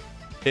Fighter,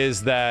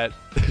 is that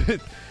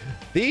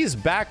these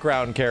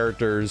background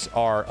characters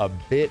are a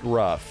bit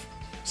rough.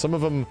 Some of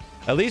them,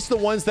 at least the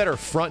ones that are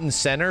front and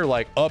center,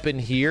 like up in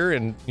here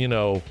and, you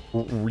know,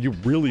 you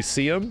really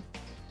see them,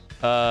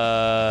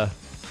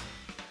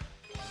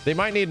 they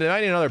might need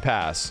another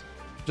pass.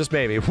 Just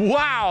maybe.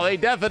 Wow, they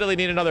definitely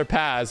need another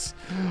pass.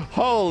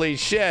 Holy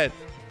shit.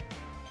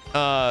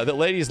 That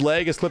lady's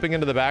leg is clipping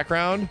into the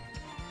background.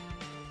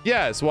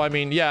 Yes, well, I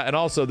mean, yeah, and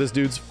also this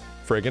dude's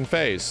friggin'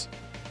 face.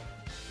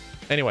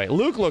 Anyway,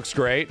 Luke looks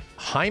great.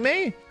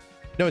 Jaime?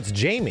 No, it's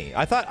Jamie.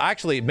 I thought,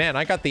 actually, man,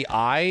 I got the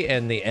I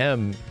and the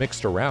M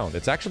mixed around.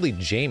 It's actually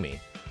Jamie.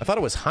 I thought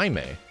it was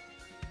Jaime.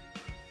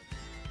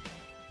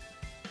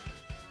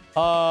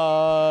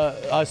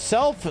 A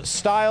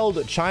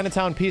self-styled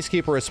Chinatown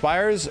peacekeeper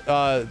aspires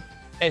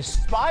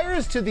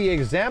to the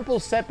example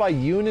set by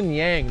Yun and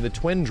Yang, the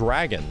twin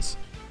dragons.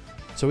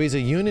 So he's a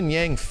Yun and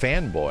Yang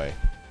fanboy.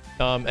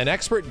 An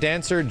expert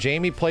dancer,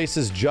 Jamie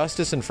places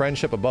justice and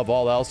friendship above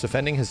all else,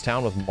 defending his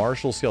town with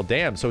martial skill.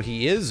 Damn, so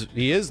he is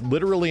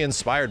literally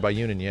inspired by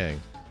Yun and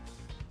Yang.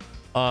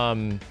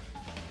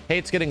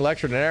 Hates getting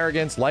lectured in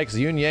arrogance, likes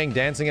Yun Yang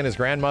dancing in his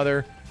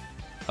grandmother.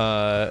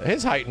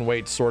 His height and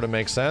weight sort of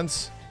makes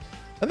sense.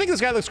 I think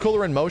this guy looks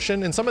cooler in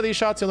motion. In some of these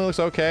shots, he only looks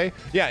okay.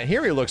 Yeah,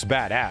 here he looks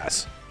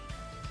badass.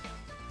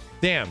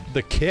 Damn,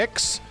 the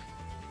kicks?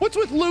 What's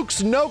with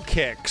Luke's no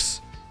kicks?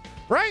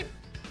 Right?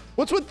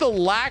 What's with the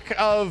lack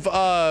of,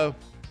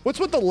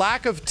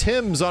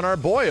 Tims on our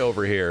boy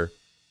over here?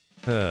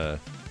 Give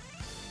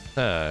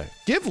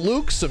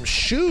Luke some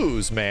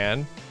shoes,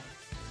 man.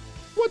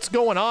 What's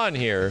going on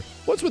here?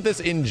 What's with this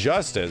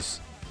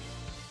injustice?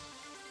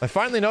 I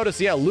finally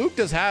noticed, yeah, Luke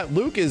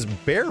is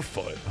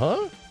barefoot,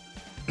 huh?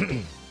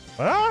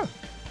 Ah.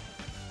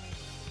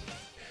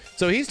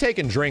 So he's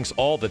taking drinks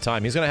all the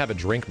time. He's gonna have a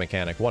drink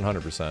mechanic,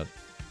 100%.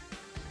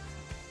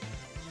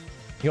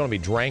 You wanna be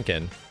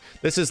drinking.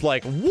 This is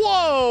like,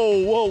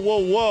 whoa, whoa, whoa,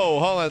 whoa.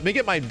 Hold on, let me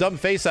get my dumb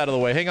face out of the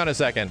way. Hang on a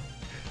second.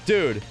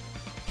 Dude,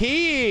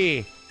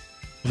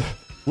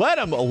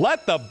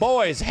 Let the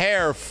boy's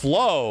hair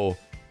flow.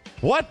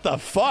 What the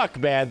fuck,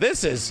 man?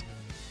 This is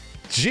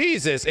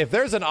Jesus. If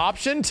there's an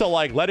option to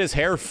like let his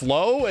hair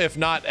flow, if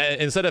not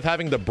instead of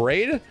having the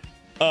braid,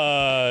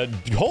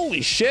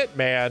 holy shit,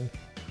 man.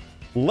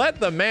 Let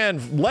the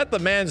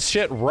man's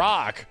shit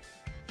rock.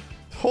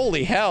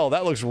 Holy hell,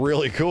 that looks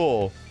really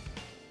cool.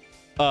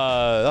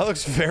 That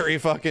looks very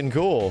fucking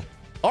cool.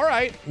 All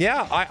right,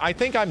 yeah, I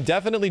think I'm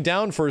definitely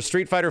down for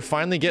Street Fighter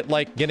finally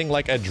getting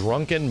like a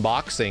drunken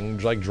boxing,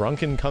 like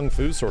drunken kung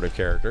fu sort of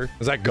character.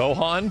 Is that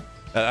Gohan?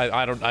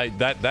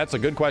 That's a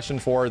good question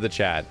for the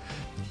chat.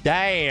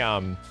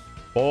 Damn,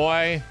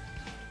 boy.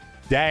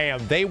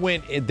 Damn,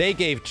 they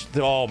gave,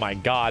 oh my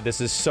God, this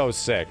is so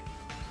sick.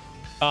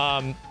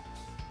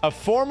 A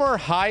former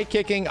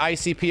high-kicking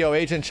ICPO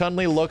agent,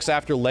 Chun-Li looks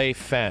after Lei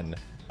Fen,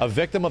 a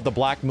victim of the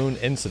Black Moon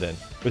incident.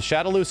 With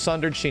Shadowloo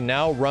sundered, she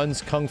now runs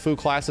kung fu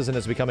classes and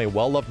has become a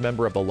well-loved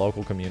member of the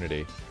local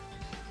community.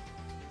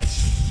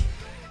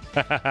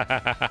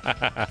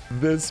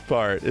 This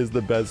part is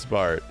the best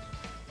part.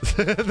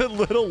 The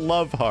little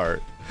love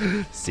heart.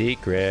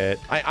 Secret.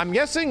 I'm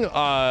guessing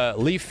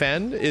Lei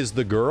Fen is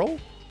the girl,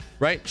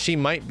 right? She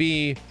might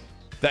be,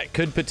 that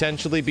could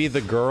potentially be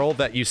the girl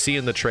that you see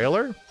in the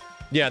trailer.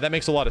 Yeah, that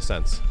makes a lot of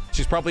sense.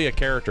 She's probably a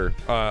character,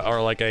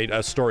 or like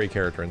a story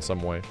character in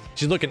some way.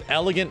 She's looking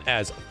elegant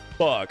as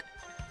fuck.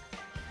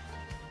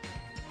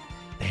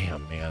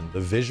 Damn, man, the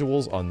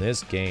visuals on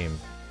this game.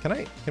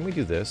 Can we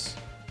do this?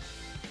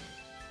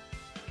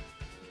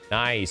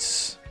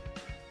 Nice.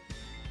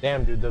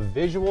 Damn, dude, the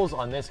visuals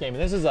on this game,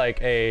 and this is like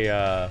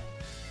a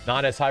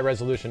not as high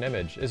resolution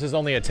image. This is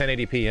only a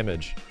 1080p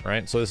image,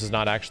 right? So this is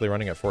not actually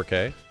running at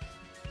 4K.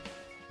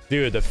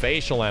 Dude, the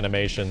facial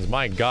animations,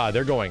 my God,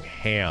 they're going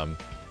ham.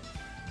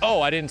 Oh,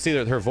 I didn't see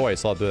her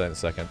voice. I'll do that in a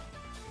second.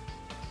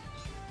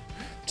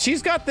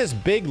 She's got this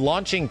big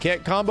launching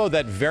kick combo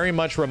that very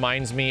much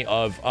reminds me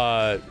of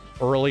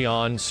early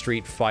on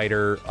Street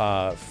Fighter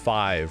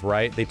 5,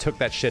 right? They took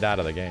that shit out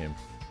of the game.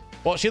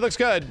 Well, she looks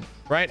good,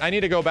 right? I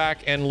need to go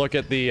back and look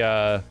at the...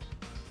 I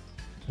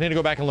need to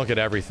go back and look at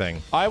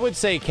everything. I would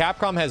say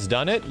Capcom has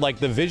done it. Like,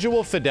 the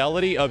visual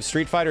fidelity of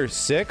Street Fighter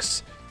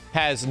 6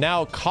 has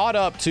now caught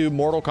up to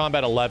Mortal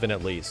Kombat 11,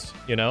 at least,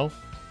 you know?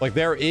 Like,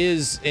 there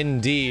is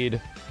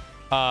indeed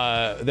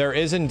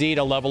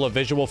a level of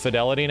visual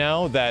fidelity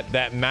now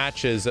that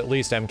matches at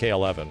least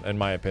MK11, in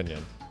my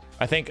opinion.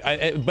 I think,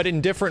 but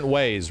in different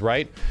ways,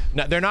 right?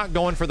 Now, they're not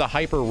going for the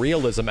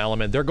hyper-realism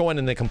element. They're going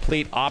in the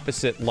complete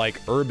opposite,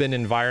 like, urban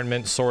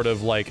environment, sort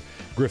of like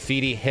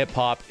graffiti,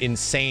 hip-hop,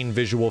 insane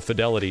visual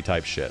fidelity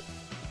type shit.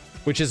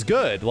 Which is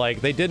good.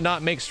 Like, they did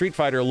not make Street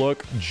Fighter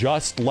look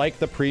just like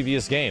the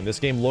previous game. This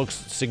game looks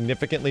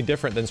significantly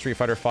different than Street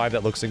Fighter 5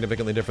 that looks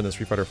significantly different than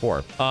Street Fighter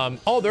 4.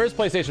 Oh, there is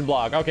PlayStation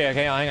Blog. Okay,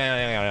 hang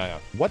on.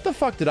 What the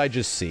fuck did I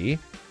just see?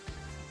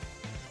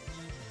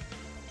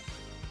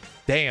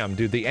 Damn,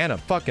 dude, the Anna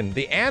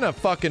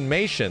fucking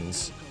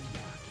Mations.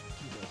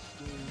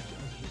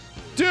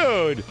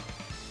 Dude!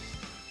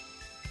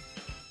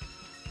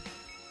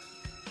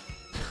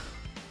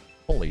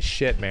 Holy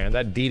shit, man,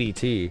 that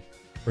DDT.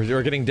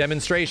 We're getting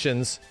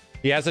demonstrations.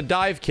 He has a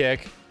dive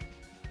kick.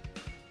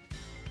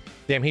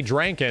 Damn, he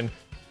drankin'.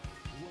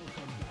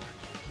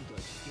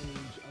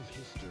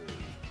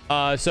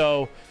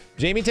 So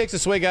Jamie takes a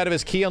swig out of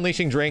his key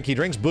unleashing drink. He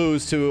drinks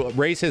booze to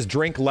raise his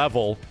drink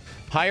level.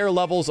 Higher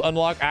levels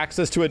unlock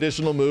access to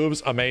additional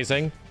moves.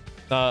 Amazing.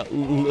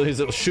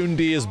 His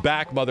Shundi is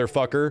back,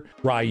 motherfucker.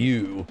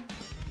 Ryu.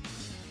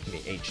 Give me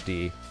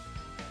HD.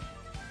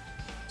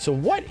 So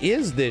what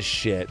is this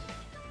shit?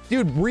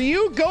 Dude,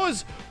 Ryu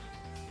goes...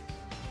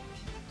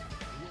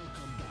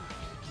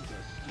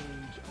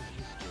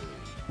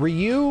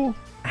 Ryu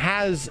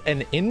has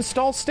an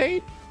install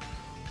state?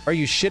 Are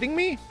you shitting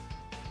me?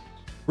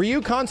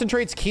 Ryu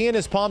concentrates ki in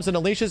his palms and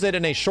unleashes it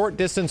in a short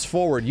distance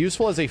forward,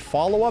 useful as a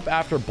follow-up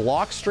after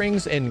block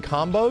strings and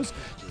combos.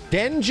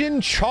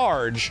 Denjin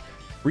Charge.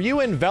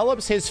 Ryu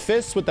envelops his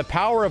fists with the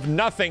power of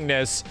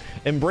nothingness,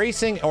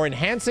 embracing or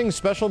enhancing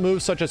special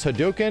moves such as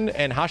Hadouken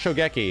and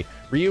Hashogeki.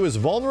 Ryu is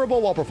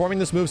vulnerable while performing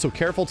this move, so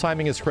careful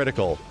timing is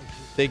critical.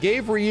 They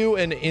gave Ryu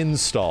an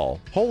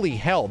install. Holy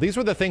hell, these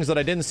were the things that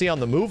I didn't see on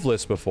the move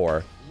list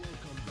before.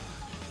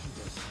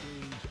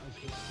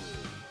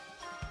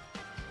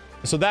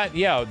 So that,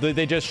 yeah,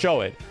 they just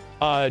show it.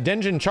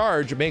 Denjin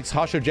Charge makes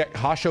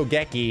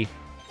Hashogeki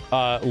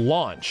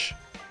launch.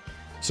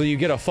 So you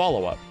get a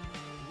follow-up.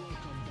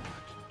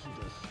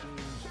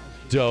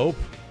 Dope,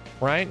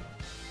 right?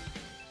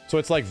 So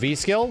it's like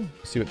V-skill.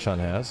 See what Chun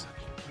has.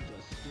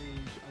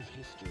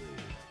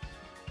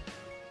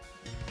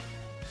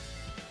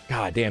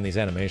 God damn, these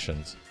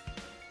animations.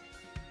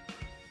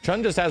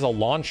 Chun just has a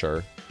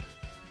launcher,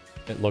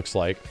 it looks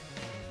like.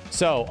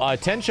 So,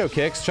 Tensho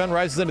kicks. Chun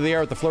rises into the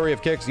air with the flurry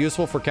of kicks,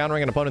 useful for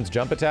countering an opponent's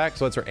jump attack,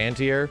 so it's her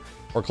anti-air,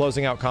 or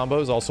closing out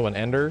combos, also an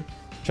ender.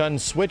 Chun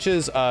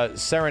switches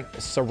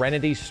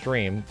Serenity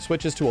Stream,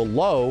 switches to a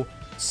low,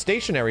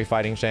 stationary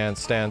fighting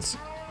stance.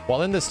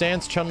 While in the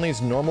stance,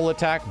 Chun-Li's normal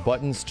attack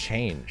buttons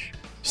change.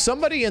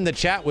 Somebody in the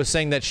chat was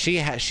saying that she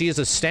is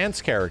a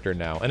stance character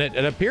now, and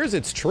it appears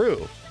it's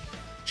true.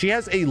 She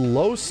has a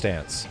low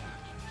stance.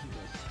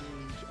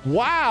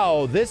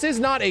 Wow, this is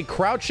not a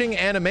crouching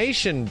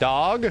animation,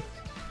 dog.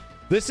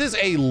 This is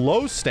a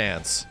low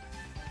stance.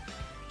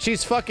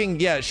 She's fucking,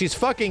 yeah, she's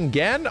fucking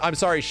Gen? I'm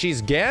sorry,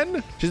 she's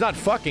Gen? She's not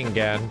fucking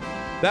Gen.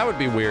 That would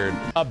be weird.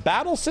 A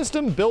battle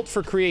system built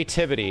for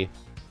creativity.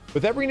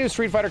 With every new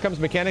Street Fighter comes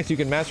mechanics you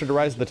can master to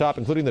rise to the top,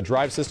 including the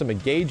drive system, a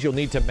gauge you'll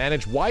need to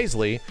manage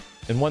wisely,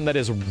 and one that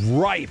is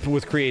ripe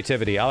with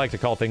creativity. I like to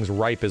call things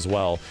ripe as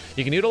well.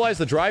 You can utilize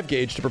the drive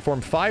gauge to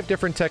perform 5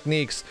 different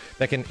techniques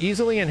that can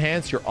easily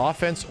enhance your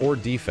offense or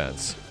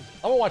defense.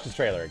 I'm gonna watch this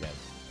trailer again.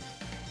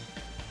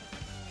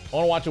 I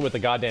wanna watch it with the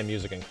goddamn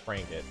music and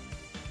crank it.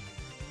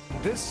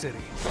 This city,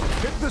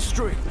 hit the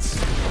streets.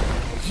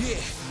 Yeah,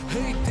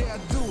 hey there, I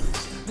do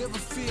this. Never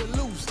fear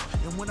losing.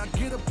 And when I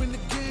get up in the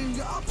game,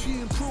 y'all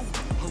can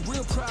improve. A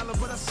real problem,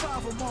 but I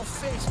solve them on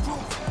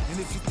Facebook. And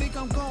if you think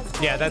I'm going,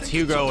 yeah, that's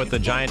Hugo with the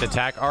giant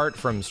attack art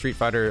from Street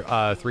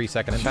Fighter 3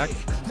 Second Impact.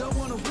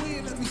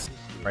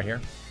 Right here.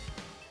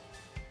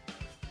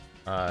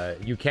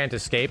 You can't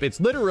escape. It's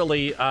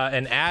literally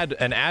an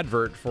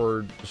advert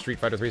for Street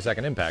Fighter 3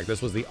 Second Impact.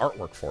 This was the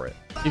artwork for it.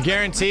 You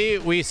guarantee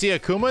we see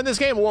Akuma in this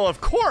game? Well,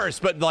 of course,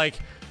 but like,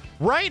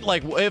 right?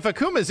 Like, if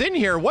Akuma's in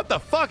here, what the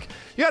fuck?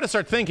 You gotta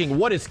start thinking,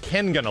 what is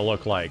Ken gonna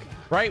look like?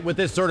 Right? With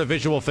this sort of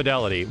visual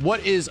fidelity.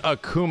 What is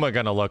Akuma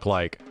gonna look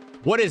like?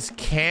 What is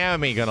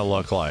Cammy gonna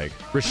look like?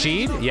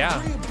 Rashid?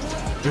 Yeah.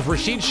 If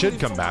Rashid should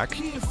come back.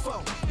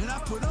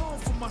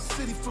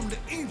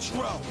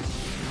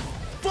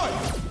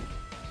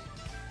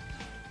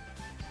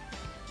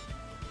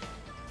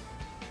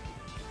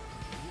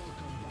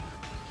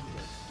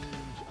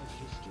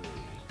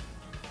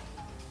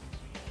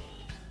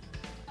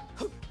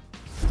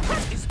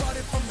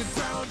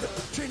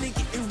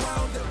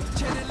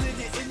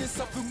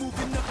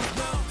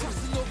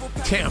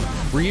 Damn,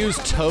 Ryu's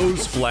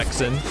toes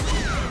flexing.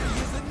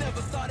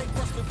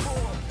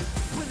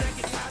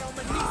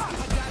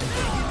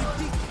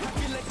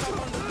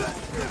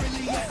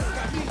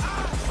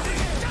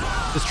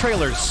 This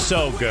trailer's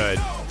so good.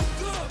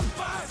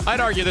 I'd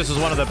argue this is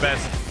one of the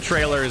best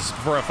trailers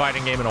for a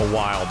fighting game in a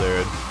while,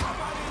 dude.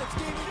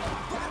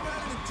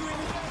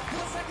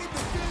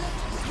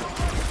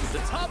 The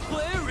top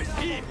player is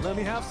here. Let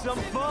me have some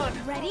fun.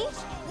 Ready?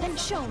 Then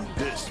show me.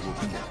 This will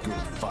be a good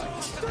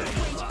fight.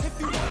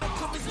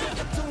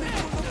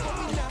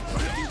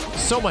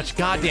 So much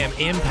goddamn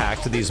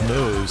impact to these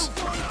moves.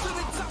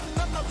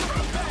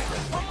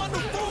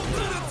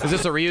 Is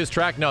this a Ryu's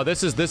track? No,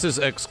 this is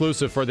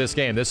exclusive for this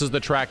game. This is the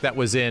track that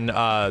was in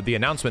the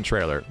announcement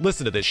trailer.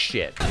 Listen to this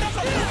shit.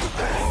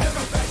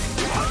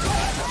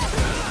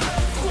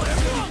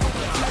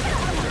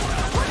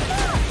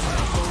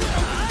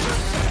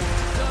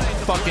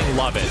 Fucking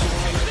love it.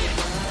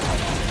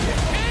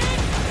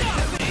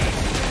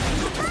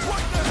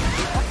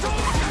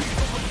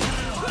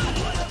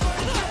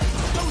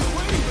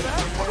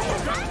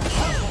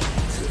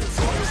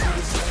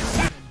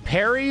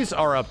 Parries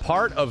are a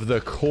part of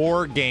the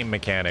core game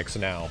mechanics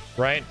now,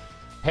 right?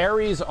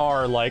 Parries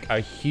are like a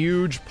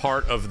huge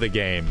part of the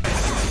game.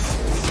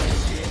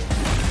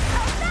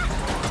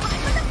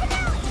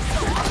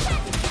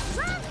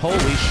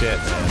 Holy shit.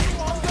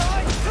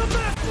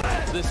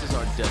 This is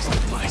our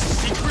destiny. My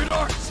secret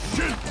art.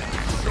 Street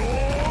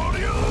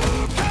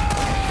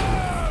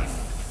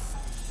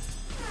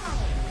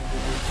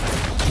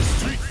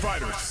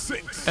Fighter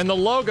 6. And the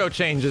logo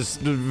change is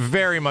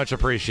very much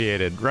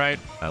appreciated, right?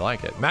 I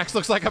like it. Max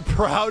looks like a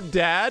proud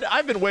dad.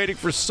 I've been waiting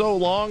for so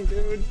long,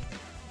 dude.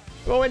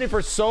 I've been waiting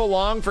for so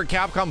long for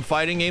Capcom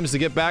fighting games to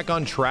get back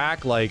on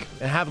track, like,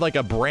 and have like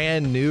a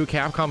brand new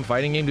Capcom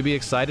fighting game to be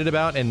excited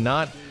about and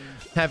not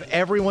have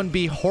everyone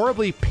be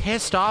horribly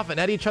pissed off and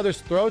at each other's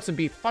throats and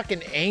be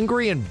fucking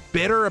angry and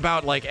bitter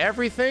about like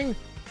everything.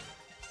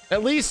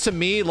 At least to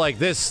me, like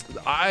this,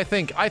 I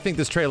think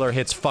this trailer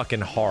hits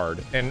fucking hard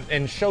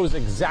and shows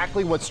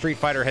exactly what Street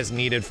Fighter has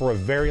needed for a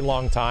very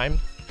long time,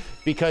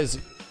 because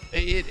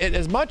it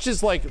as much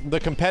as like the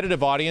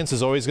competitive audience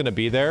is always going to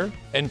be there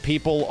and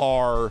people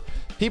are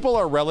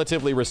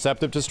relatively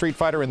receptive to Street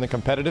Fighter in the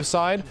competitive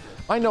side,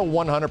 I know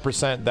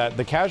 100% that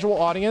the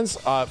casual audience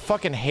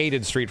fucking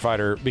hated Street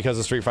Fighter because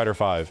of Street Fighter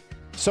 5.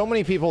 So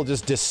many people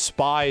just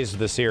despised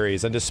the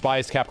series and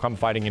despised Capcom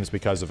fighting games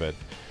because of it.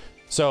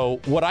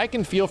 So what I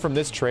can feel from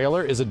this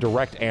trailer is a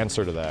direct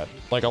answer to that.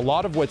 Like, a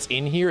lot of what's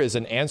in here is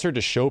an answer to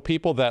show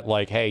people that,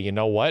 like, hey, you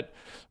know what?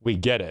 We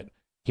get it.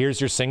 Here's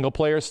your single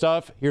player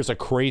stuff. Here's a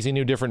crazy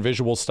new different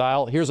visual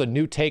style. Here's a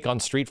new take on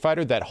Street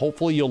Fighter that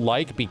hopefully you'll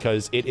like,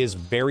 because it is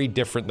very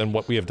different than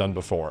what we have done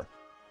before.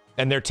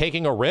 And they're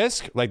taking a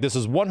risk. Like, this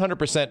is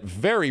 100%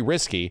 very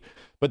risky,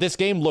 but this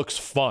game looks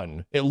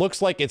fun. It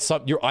looks like it's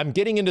I'm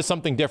getting into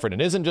something different.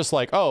 It isn't just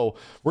like, oh,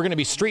 we're going to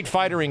be Street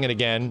Fightering it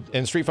again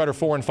in Street Fighter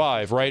 4 and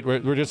 5, right?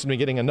 We're just going to be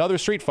getting another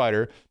Street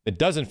Fighter. It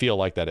doesn't feel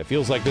like that. It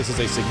feels like this is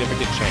a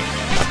significant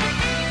change.